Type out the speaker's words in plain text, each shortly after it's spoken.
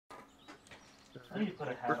I need to put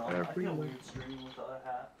a hat on. I feel weird streaming without a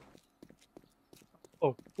hat.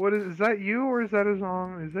 Oh, what is that you or is that is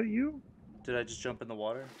that you? Did I just jump in the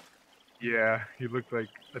water? Yeah, you look like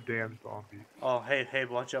a damn zombie. Oh, hey,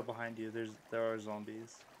 watch out behind you. There are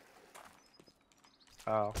zombies.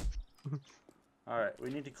 Oh. Alright, we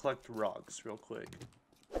need to collect rocks real quick.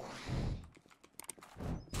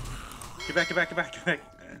 Get back, get back, get back, get back.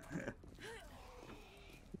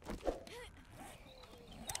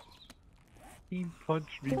 He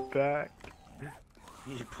punched me back.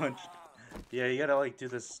 He punched. Yeah, you gotta like do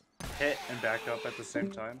this hit and back up at the same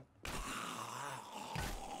time.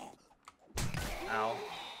 Ow.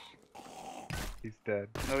 He's dead.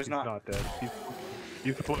 No, he's not. Not dead.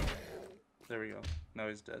 He's floating. There we go. No,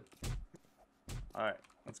 he's dead. Alright,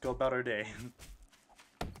 let's go about our day.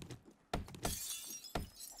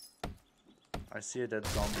 I see a dead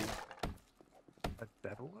zombie. A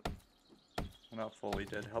dead one? I'm not fully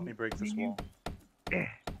dead. Help me break this wall.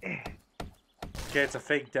 Okay, it's a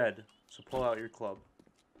fake dead. So pull out your club.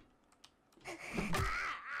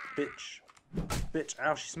 Bitch. Bitch.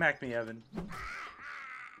 Ow, she smacked me, Evan.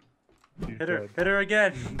 She's Hit her. dead. Hit her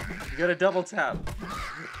again. You gotta double tap.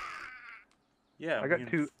 Yeah. I got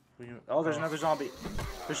two. Oh, there's another zombie.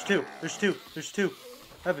 There's two. There's two. There's two.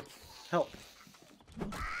 Evan, help.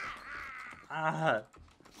 Ah.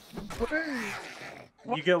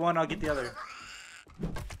 You get one, I'll get the other.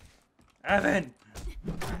 Evan!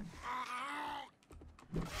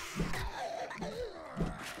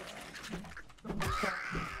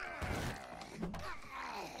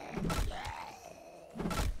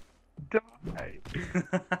 Die.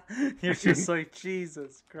 You're just like,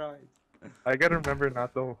 Jesus Christ. I gotta remember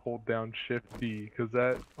not to hold down Shift D, because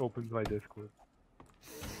that opens my Discord.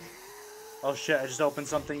 Oh shit, I just opened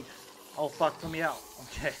something. Oh fuck, let me out.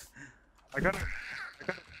 Okay. I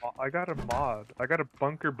got a mod. I got a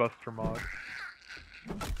bunker buster mod.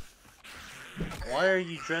 Why are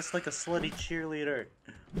you dressed like a slutty cheerleader?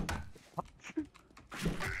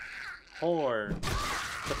 Whore.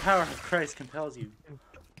 The power of Christ compels you.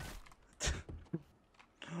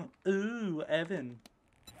 Ooh, Evan.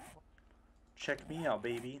 Check me out,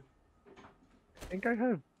 baby. I think I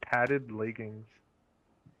have padded leggings.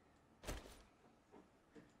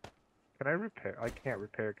 Can I repair? I can't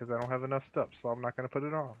repair because I don't have enough stuff, so I'm not gonna put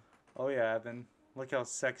it on. Oh yeah, Evan. Look how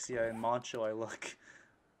sexy and macho I look.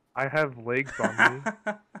 I have legs on me.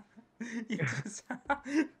 You just...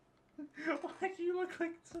 Why do you look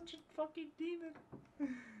like such a fucking demon?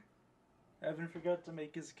 Evan forgot to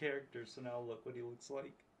make his character, so now look what he looks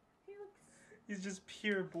like. He's just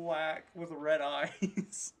pure black with red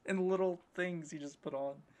eyes and little things he just put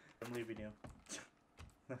on. I'm leaving you.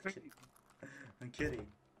 I'm kidding. I'm kidding.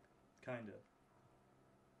 Kinda.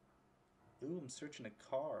 Ooh, I'm searching a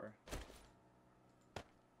car.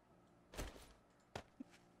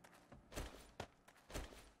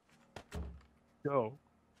 Go.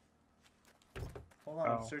 Hold on,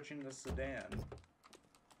 Oh. I'm searching the sedan.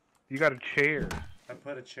 You got a chair. I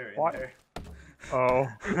put a chair What? in there. Oh.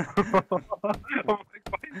 I'm like,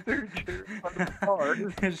 why is there a chair in front of the car?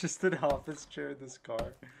 It's just an office chair in this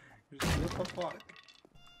car. Just, what the fuck?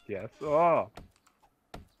 Yes. Oh.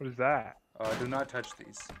 What is that? Do not touch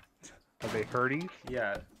these. Are they hurties?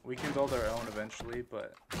 Yeah, we can build our own eventually,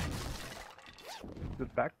 but... The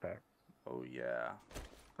backpack. Oh yeah.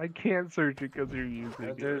 I can't search it because you're using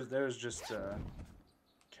it. There's just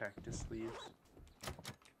cactus leaves.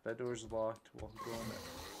 That door's locked. We'll go in there.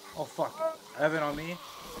 Oh fuck! Evan on me.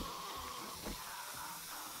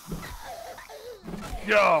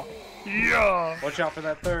 Yeah! Yeah! Watch out for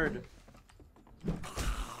that third.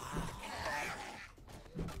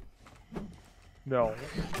 No.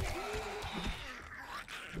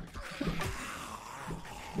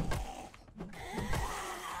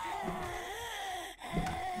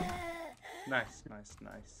 Nice, nice,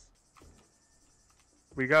 nice.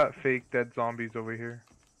 We got fake dead zombies over here.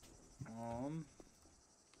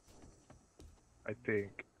 I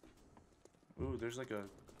think. Ooh, there's like a...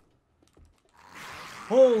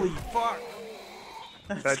 Holy fuck!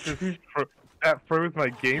 That just that froze my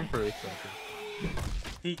game for a second.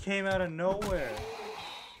 He came out of nowhere.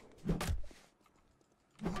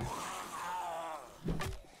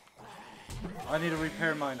 I need to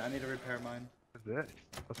repair mine. I need to repair mine. What is this?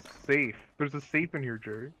 A safe. There's a safe in here,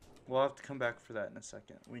 Jerry. We'll have to come back for that in a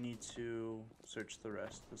second. We need to search the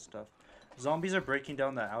rest of the stuff. Zombies are breaking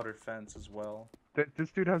down the outer fence as well.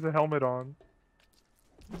 This dude has a helmet on.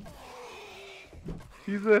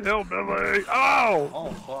 He's a hillbilly. Oh!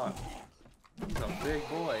 Oh, fuck. He's a big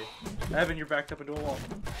boy. Evan, you're backed up into a wall.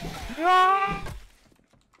 Ah!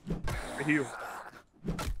 I heal.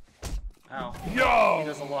 Ow. Yo! He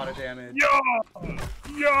does a lot of damage. Yo!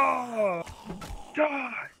 Yo!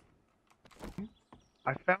 Die!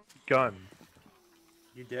 I found a gun.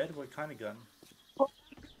 You did? What kind of gun?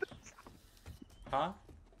 Huh?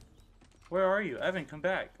 Where are you? Evan, come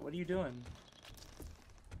back. What are you doing?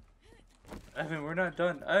 Evan, we're not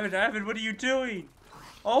done. Evan, what are you doing?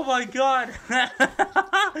 Oh my god!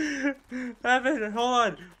 Evan,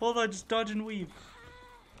 hold on, just dodge and weave.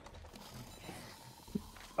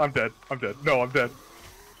 I'm dead. I'm dead. No, I'm dead.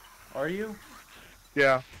 Are you?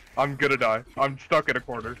 Yeah, I'm gonna die. I'm stuck in a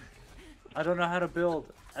corner. I don't know how to build.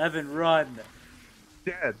 Evan, run!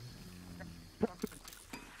 Dead.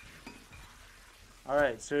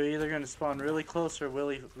 Alright, so you're either gonna spawn really close or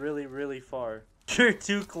really far. You're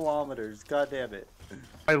 2 kilometers, god damn it.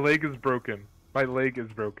 My leg is broken. My leg is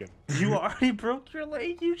broken. You already broke your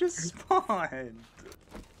leg? You just spawned!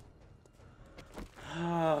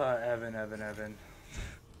 Ah, Evan.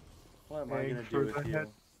 What am I gonna do with you?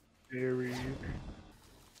 Jerry.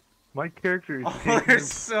 My character is Oh, taking... we're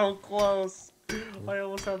so close! I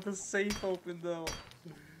almost have the safe open though.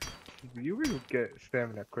 You really get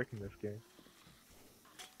stamina quick in this game.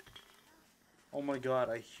 Oh my god,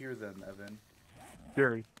 I hear them, Evan.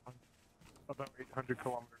 Jerry, I'm about 800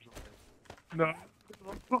 kilometers away. No,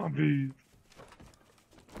 zombies!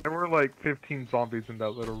 There were like 15 zombies in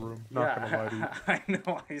that little room, not gonna lie to you. I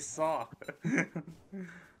know, I saw.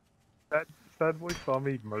 That boy saw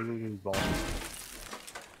me murder his zombies.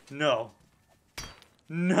 No.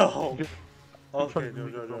 No! Okay,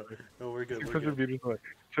 no. No, we're good, 600 meters away.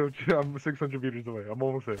 I'm 600 meters away. I'm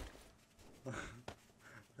almost there.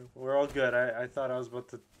 We're all good. I thought I was about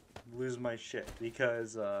to lose my shit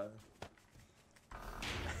because,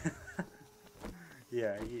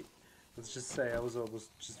 yeah, let's just say I was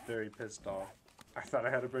almost just very pissed off. I thought I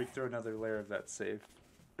had to break through another layer of that safe.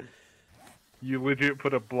 You legit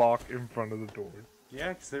put a block in front of the door. Yeah,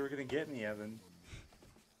 because they were going to get me, Evan.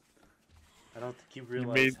 I don't think you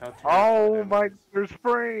realize how terrible Oh my, there's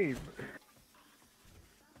frame!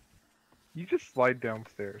 You just slide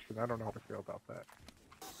downstairs, and I don't know how to feel about that.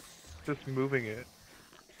 Just moving it.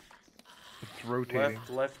 It's rotating.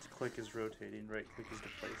 Left click is rotating, right click is to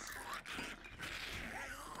place.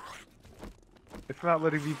 It's not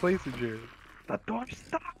letting me place it, Jared. The door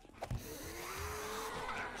stop!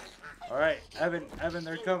 Alright, Evan,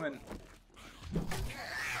 they're coming.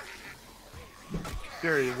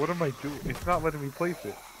 Jerry, what am I doing? It's not letting me place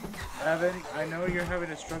it. Evan, I know you're having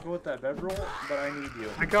a struggle with that bedroll, but I need you.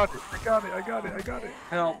 I got it.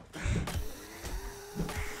 Help.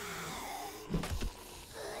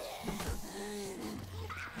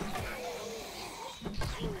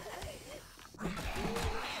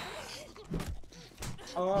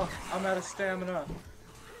 Oh, I'm out of stamina.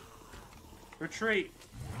 Retreat.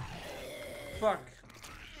 Fuck.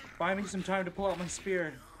 Buy me some time to pull out my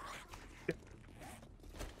spear.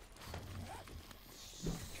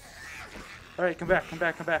 Alright, come back.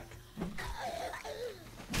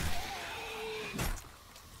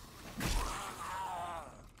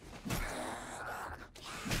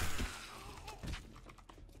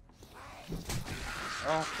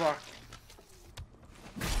 Oh, fuck.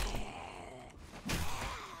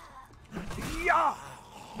 Yeah!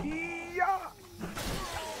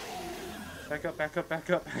 Back up, back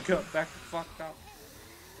the fuck up.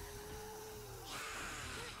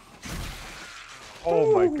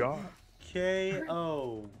 Oh my god.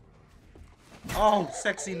 KO. Oh,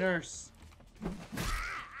 sexy nurse.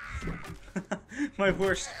 My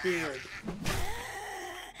worst fear.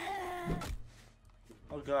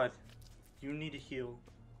 Oh god. You need to heal.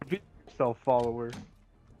 Self follower.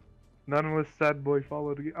 None of us sad boy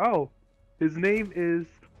followed again. Oh! His name is...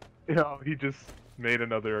 Oh, he just made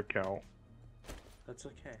another account. That's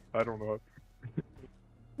okay. I don't know.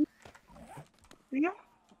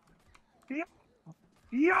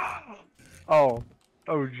 Yeah! Oh.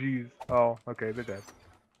 Oh, jeez. Oh, okay, they're dead.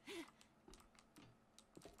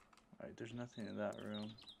 Alright, there's nothing in that room.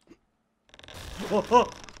 Oh!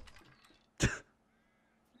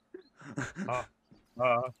 Can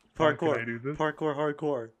I Parkour. do this? Parkour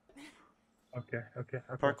hardcore. Okay.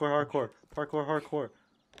 Parkour hardcore.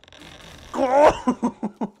 Oh!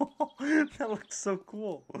 That looks so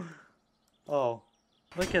cool. Oh.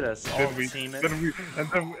 Look at us, all teaming.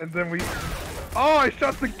 And then we... Oh, I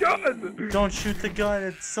shot the gun! Don't shoot the gun,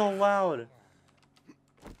 it's so loud.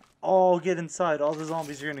 Oh, get inside. All the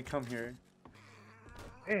zombies are gonna come here.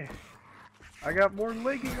 Eh. I got more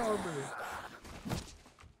legging armor.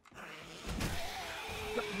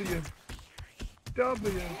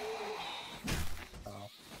 W. Oh.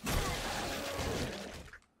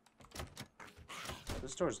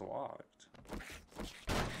 This door's locked.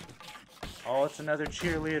 Oh, it's another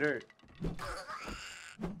cheerleader.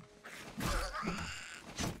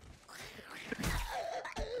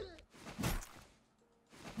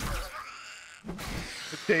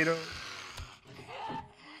 Potato.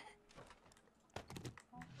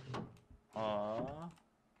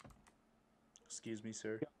 Excuse me,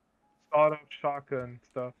 sir. Sawed-off shotgun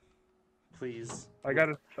stuff. Please. I got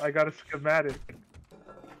a schematic.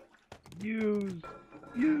 Use.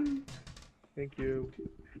 Thank you.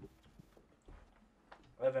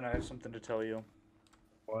 Evan, I have something to tell you.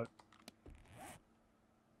 What?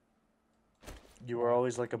 You were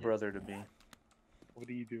always like a brother to me. What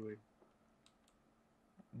are you doing?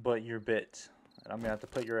 But you're bit. And I'm gonna have to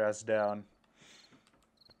put your ass down.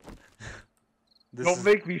 Don't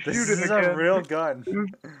make me shoot it again. This is a real gun.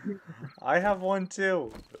 I have one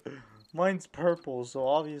too. Mine's purple, so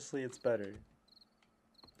obviously it's better.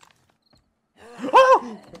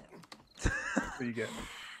 Oh! What do you get?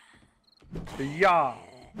 Yeah.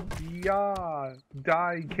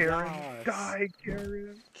 Die, Karen. Yes. Die,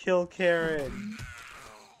 Karen. Kill Karen.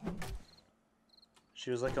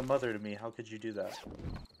 She was like a mother to me. How could you do that?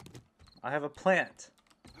 I have a plant.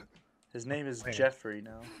 His name is Jeffrey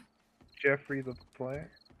now. Jeffrey the plant?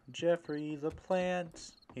 Jeffrey the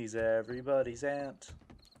plant. He's everybody's aunt.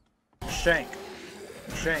 Shank.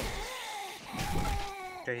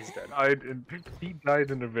 Okay, he's dead. He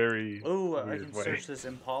died in a very Ooh, I weird can way. search this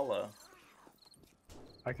Impala.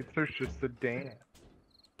 I could search the sedan.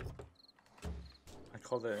 I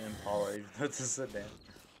called it Impala, even though it's a sedan.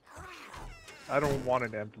 I don't want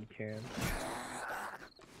an empty can.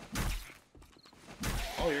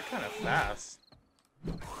 Oh, you're kind of fast.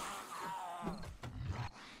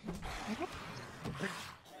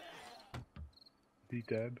 He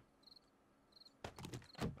dead?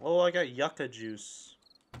 Oh, I got yucca juice.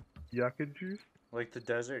 Yucca juice? Like the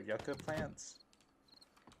desert yucca plants.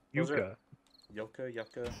 Those Yucca. Yucca.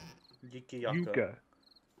 Yucca.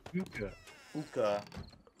 Yucca.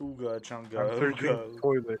 Ooga chunga. I'm searching the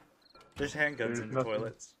toilet. There's handguns There's in the nothing.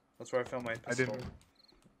 toilets. That's where I found my pistol. I didn't.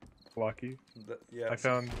 Lucky. Yeah. I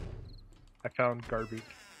found garbage.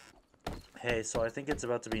 Hey, so I think it's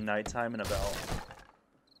about to be nighttime in about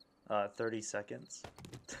 30 seconds.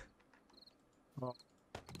 Oh.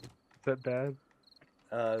 Is that bad?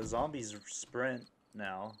 Zombies sprint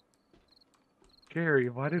now. Gary,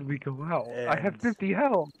 why did we go out? I have And- 50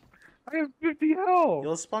 health. I have 50 health.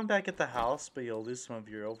 You'll spawn back at the house, but you'll lose some of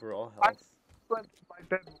your overall health. Slept in my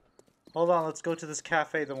bed. Hold on, let's go to this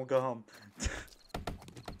cafe, then we'll go home.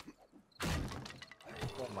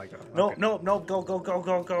 Oh my god. No, Okay. no, no, go.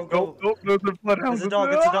 Nope, nope, there's a bloodhound. It's a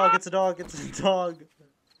dog, it's a dog, it's a dog, it's a dog.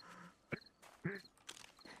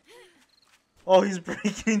 Oh, he's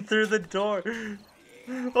breaking through the door.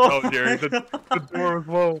 Oh, Jerry, my the God. door was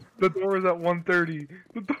low. The door was at 130.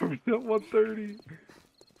 The door was at 130.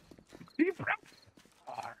 He broke.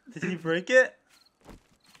 Did he break it?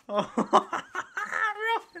 Oh,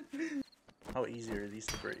 run. How easy are these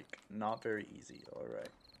to break? Not very easy, alright.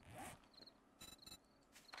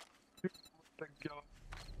 Thank God.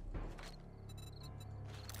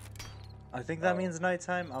 I think that means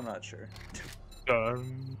nighttime, I'm not sure.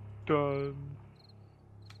 Dun, dun.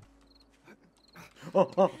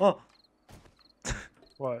 Oh!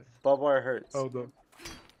 What? Barbed wire hurts. Oh, the.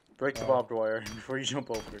 Break the barbed wire before you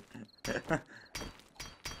jump over.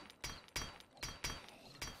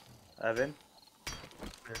 Evan?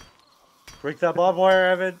 Break that barbed wire,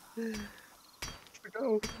 Evan!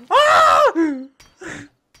 Go. Ah!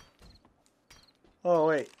 Oh,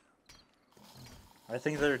 wait. I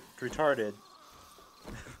think they're retarded.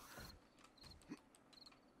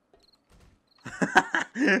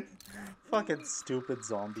 Fucking stupid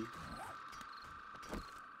zombie.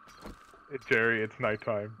 Hey, Jerry, it's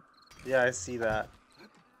nighttime. Yeah, I see that.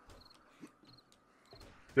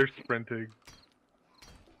 They're sprinting.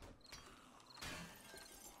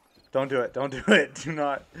 Don't do it. Don't do it. Do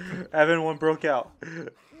not. Evan, one broke out.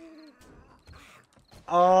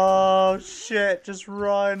 Oh, shit. Just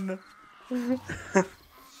run.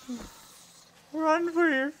 Run for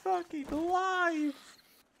your fucking life.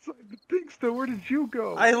 The thing still, where did you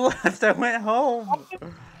go? I left. I went home.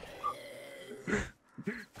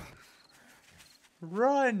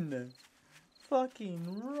 Run.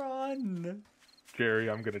 Fucking run. Jerry,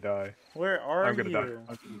 I'm gonna die. Where are I'm gonna you?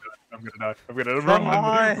 die. I'm gonna die. I'm gonna Come run.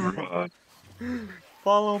 on. Run.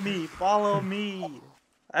 Follow me. Follow me.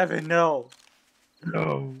 Evan, no.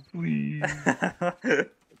 No, please.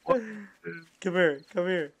 Come here. Come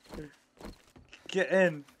here. Get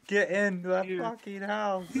in. Get in that Here. fucking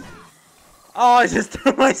house. Oh, I just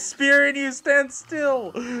threw my spear and you stand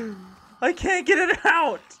still. I can't get it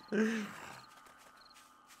out.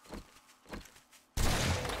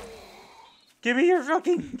 Give me your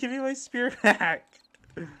fucking... Give me my spear back!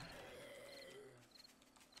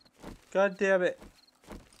 God damn it.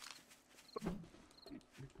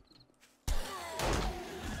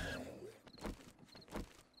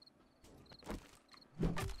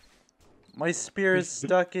 My spear is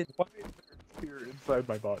stuck in... Why is there a spear inside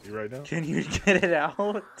my body right now? Can you get it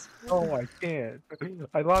out? No, I can't.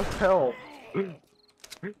 I lost health.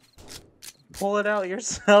 Pull it out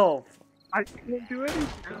yourself. I can't do anything.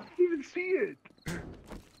 I can't even see it.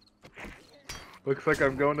 Looks like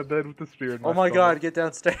I'm going to bed with the spear in my Oh my stomach. god, get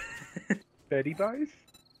downstairs. Betty dies?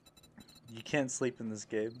 You can't sleep in this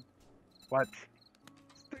game. What?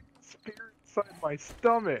 Stick the spear inside my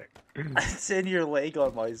stomach. It's in your leg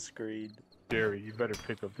on my screen. Jerry, you better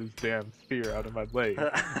pick up this damn spear out of my leg.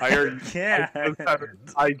 I already can't.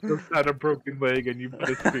 I just had a broken leg and you put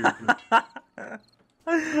a spear in.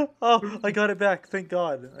 Oh, I got it back. Thank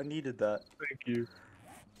God. I needed that. Thank you.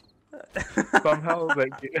 Somehow they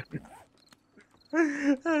get...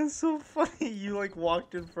 That's so funny. You like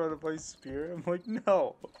walked in front of my spear. I'm like,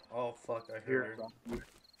 no. Oh fuck, I heard her. I'm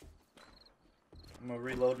gonna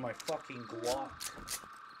reload my fucking Glock.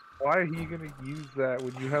 Why are you gonna use that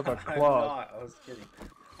when you have a I'm club? not. I was kidding.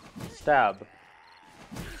 Stab.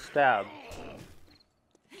 Stab.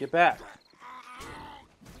 Get back.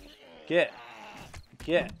 Get.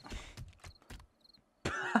 Get.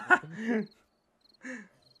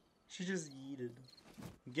 She just yeeted.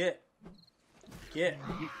 Get. Get.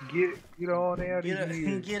 Get on out of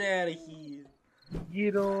here. Get out of here.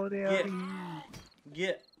 Get on out of here.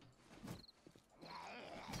 Get.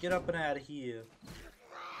 Get up and out of here.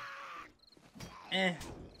 Eh.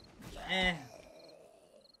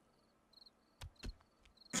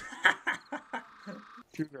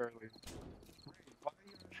 Too early.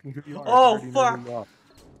 Oh fuck!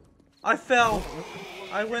 I fell.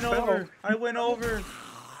 I went over. I went over.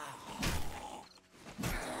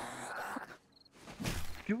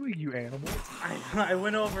 Doing you animal. I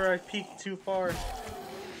went over. I peeked too far.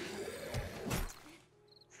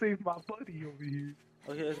 Save my buddy over here.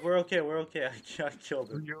 Okay, we're okay. We're okay. I killed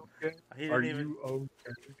Are him. you okay? He Are didn't even. you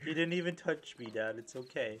okay? He didn't even touch me, Dad. It's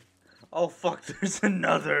okay. Oh fuck! There's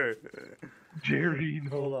another. Jerry, no.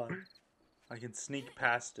 Hold on. I can sneak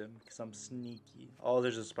past him because I'm sneaky. Oh,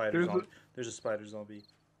 there's a spider zombie. There's a spider zombie.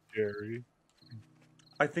 Jerry.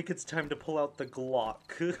 I think it's time to pull out the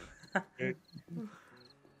Glock.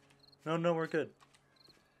 No, we're good.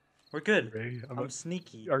 We're good. Ray, I'm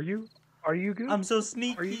sneaky. Are you? Are you good? I'm so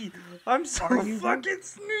sneaky. I'm so fucking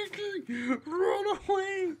sneaky. Run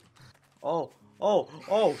away.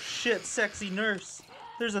 Oh, shit, sexy nurse.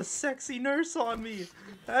 There's a sexy nurse on me.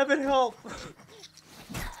 Evan, help.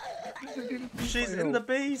 She's in the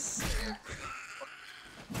base.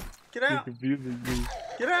 Get out.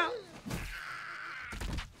 Get out.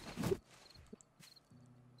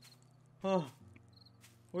 Oh,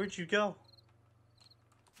 where'd you go?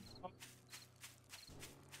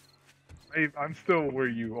 Hey, I'm still where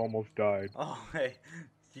you almost died. Oh, hey.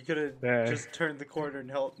 You could have just turned the corner and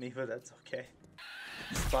helped me, but that's okay.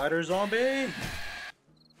 Spider zombie!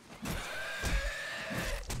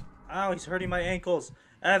 Ow, he's hurting my ankles.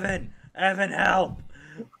 Evan! Evan, help!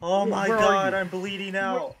 Oh my god, I'm bleeding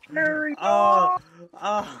out. Jerry, no!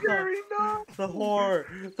 Jerry, no! The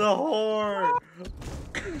whore! The whore!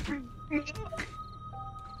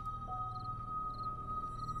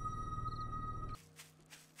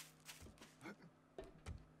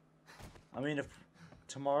 I mean, if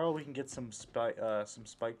tomorrow we can get some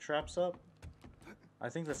spike traps up, I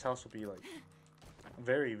think this house will be like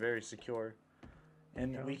very, very secure,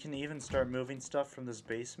 and we can even start moving stuff from this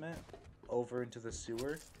basement over into the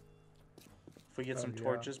sewer. If we get some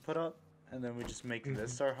torches put up, and then we just make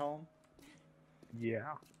this our home.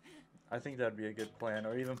 Yeah. I think that'd be a good plan,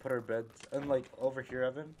 or even put our beds and like over here,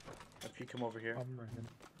 Evan. If you come over here. I'm running.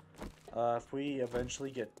 If we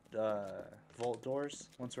eventually get vault doors,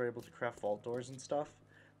 once we're able to craft vault doors and stuff,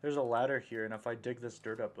 there's a ladder here, and if I dig this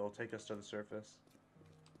dirt up, it'll take us to the surface.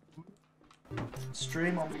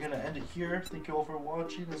 Stream, I'm gonna end it here. Thank you all for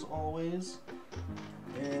watching, as always.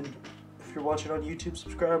 And if you're watching on YouTube,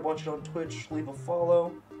 subscribe. Watch it on Twitch, leave a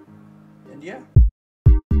follow. And yeah.